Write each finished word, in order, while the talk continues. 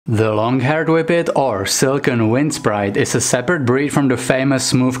The Longhaired Whippet or Silken Winsprite is a separate breed from the famous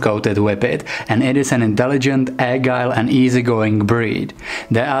smooth-coated Whippet, and it is an intelligent, agile and easygoing breed.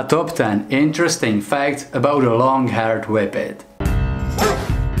 There are top 10 interesting facts about the Longhaired Whippet.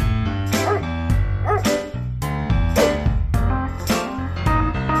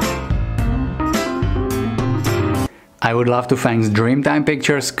 I would love to thank Dreamtime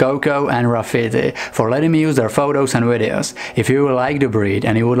Pictures, Coco and Graffiti for letting me use their photos and videos. If you like the breed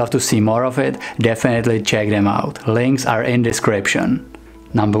and you would love to see more of it, definitely check them out. Links are in description.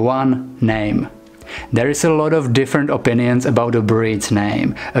 Number 1. Name. There is a lot of different opinions about the breed's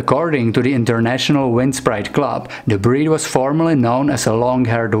name. According to the International Windsprite Club, the breed was formerly known as a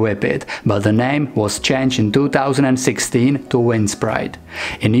Longhaired Whippet, but the name was changed in 2016 to Winsprite.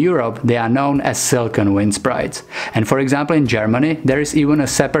 In Europe, they are known as Silken Winsprites. And for example, in Germany, there is even a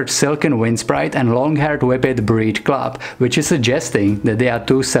separate Silken Winsprite and Longhaired Whippet breed club, which is suggesting that they are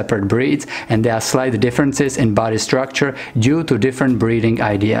two separate breeds and there are slight differences in body structure due to different breeding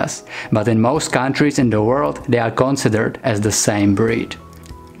ideas. But in most countries in the world, they are considered as the same breed.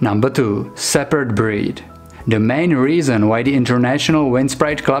 Number 2. Separate breed. The main reason why the International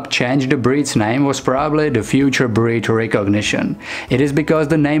Windsprite Club changed the breed's name was probably the future breed recognition. It is because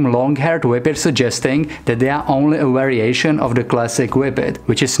the name Longhaired Whippet suggesting that they are only a variation of the classic Whippet,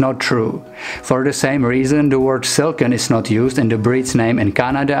 which is not true. For the same reason, the word Silken is not used in the breed's name in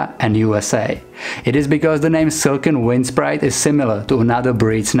Canada and USA. It is because the name Silken Winsprite is similar to another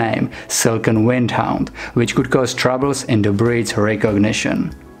breed's name, Silken Windhound, which could cause troubles in the breed's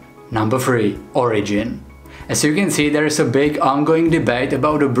recognition. Number 3. Origin. As you can see, there is a big ongoing debate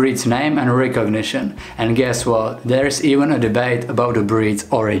about the breed's name and recognition. And guess what? There is even a debate about the breed's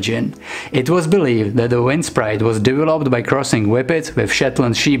origin. It was believed that the Winsprite was developed by crossing Whippets with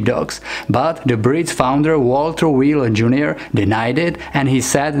Shetland sheepdogs, but the breed's founder Walter Wheeler Jr. denied it, and he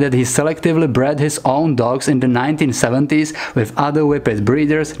said that he selectively bred his own dogs in the 1970s with other Whippet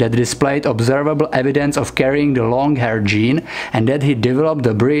breeders that displayed observable evidence of carrying the long-hair gene, and that he developed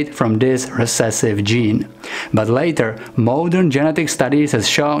the breed from this recessive gene. But later, modern genetic studies has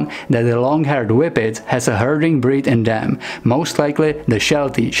shown that the long-haired Whippet has a herding breed in them, most likely the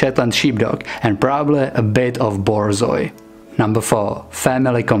Sheltie Shetland sheepdog and probably a bit of Borzoi. Number 4.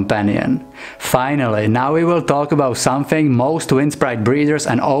 Family companion. Finally, now we will talk about something most Winsprite breeders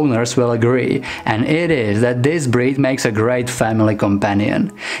and owners will agree, and it is that this breed makes a great family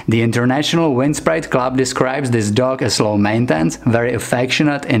companion. The International Windsprite Club describes this dog as low maintenance, very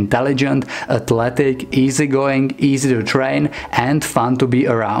affectionate, intelligent, athletic, easygoing, easy to train and fun to be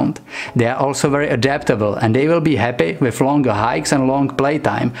around. They are also very adaptable and they will be happy with longer hikes and long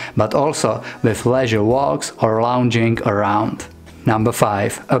playtime, but also with leisure walks or lounging around. Number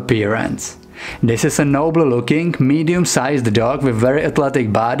 5. Appearance. This is a noble looking, medium-sized dog with very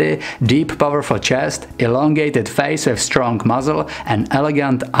athletic body, deep powerful chest, elongated face with strong muzzle and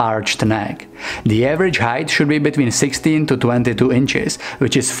elegant arched neck. The average height should be between 16 to 22 inches,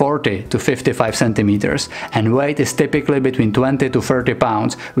 which is 40 to 55 centimeters, and weight is typically between 20 to 30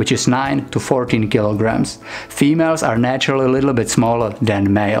 pounds, which is 9 to 14 kilograms. Females are naturally a little bit smaller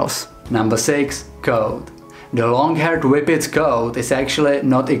than males. Number 6. Coat. The long-haired Whippet's coat is actually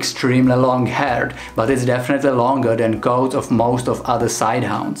not extremely long-haired, but it's definitely longer than coats of most of other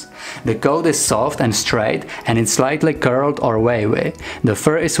sidehounds. The coat is soft and straight and it's slightly curled or wavy. The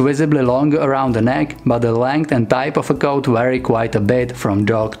fur is visibly longer around the neck, but the length and type of a coat vary quite a bit from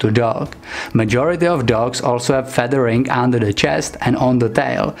dog to dog. Majority of dogs also have feathering under the chest and on the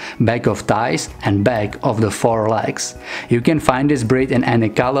tail, back of thighs and back of the forelegs. You can find this breed in any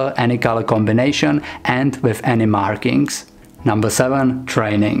color combination and with any markings. Number 7.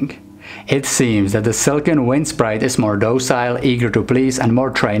 Training. It seems that the Silken Winsprite is more docile, eager to please and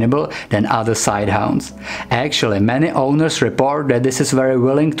more trainable than other sidehounds. Actually, many owners report that this is a very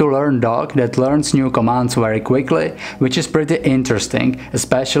willing to learn dog that learns new commands very quickly, which is pretty interesting,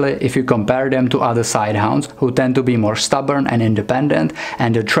 especially if you compare them to other sidehounds who tend to be more stubborn and independent,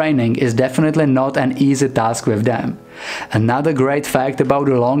 and the training is definitely not an easy task with them. Another great fact about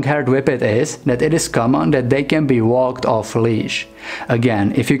the long-haired Whippet is that it is common that they can be walked off leash.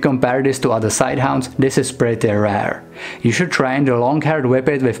 Again, if you compare this to other sidehounds, this is pretty rare. You should train the long-haired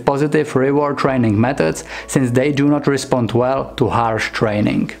Whippet with positive reward training methods, since they do not respond well to harsh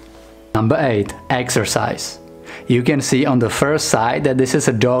training. Number 8. Exercise. You can see on the first side that this is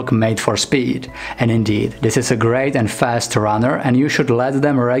a dog made for speed. And indeed, this is a great and fast runner, and you should let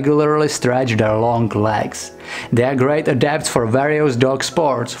them regularly stretch their long legs. They are great adapts for various dog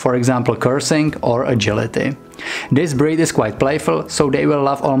sports, for example cursing or agility. This breed is quite playful, so they will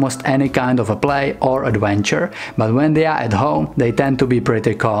love almost any kind of a play or adventure, but when they are at home they tend to be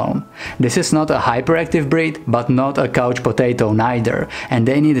pretty calm. This is not a hyperactive breed, but not a couch potato neither, and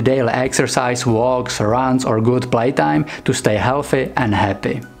they need daily exercise, walks, runs or good playtime to stay healthy and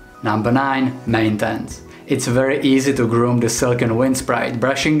happy. Number 9. Maintenance. It's very easy to groom the Silken Winsprite.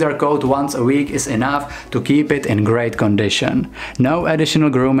 Brushing their coat once a week is enough to keep it in great condition. No additional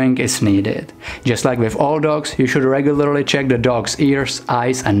grooming is needed. Just like with all dogs, you should regularly check the dog's ears,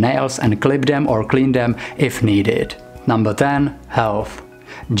 eyes and nails and clip them or clean them if needed. Number 10. Health.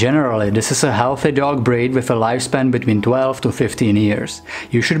 Generally, this is a healthy dog breed with a lifespan between 12 to 15 years.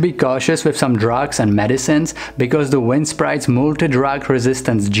 You should be cautious with some drugs and medicines because the Winsprite's multi-drug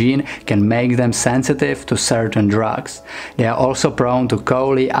resistance gene can make them sensitive to certain drugs. They are also prone to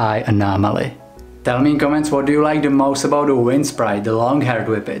coli eye anomaly. Tell me in comments what do you like the most about the Winsprite, the Longhaired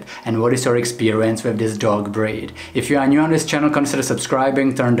Whippet, and what is your experience with this dog breed. If you are new on this channel, consider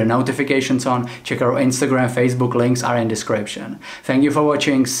subscribing, turn the notifications on, check our Instagram, Facebook, links are in description. Thank you for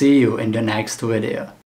watching, see you in the next video.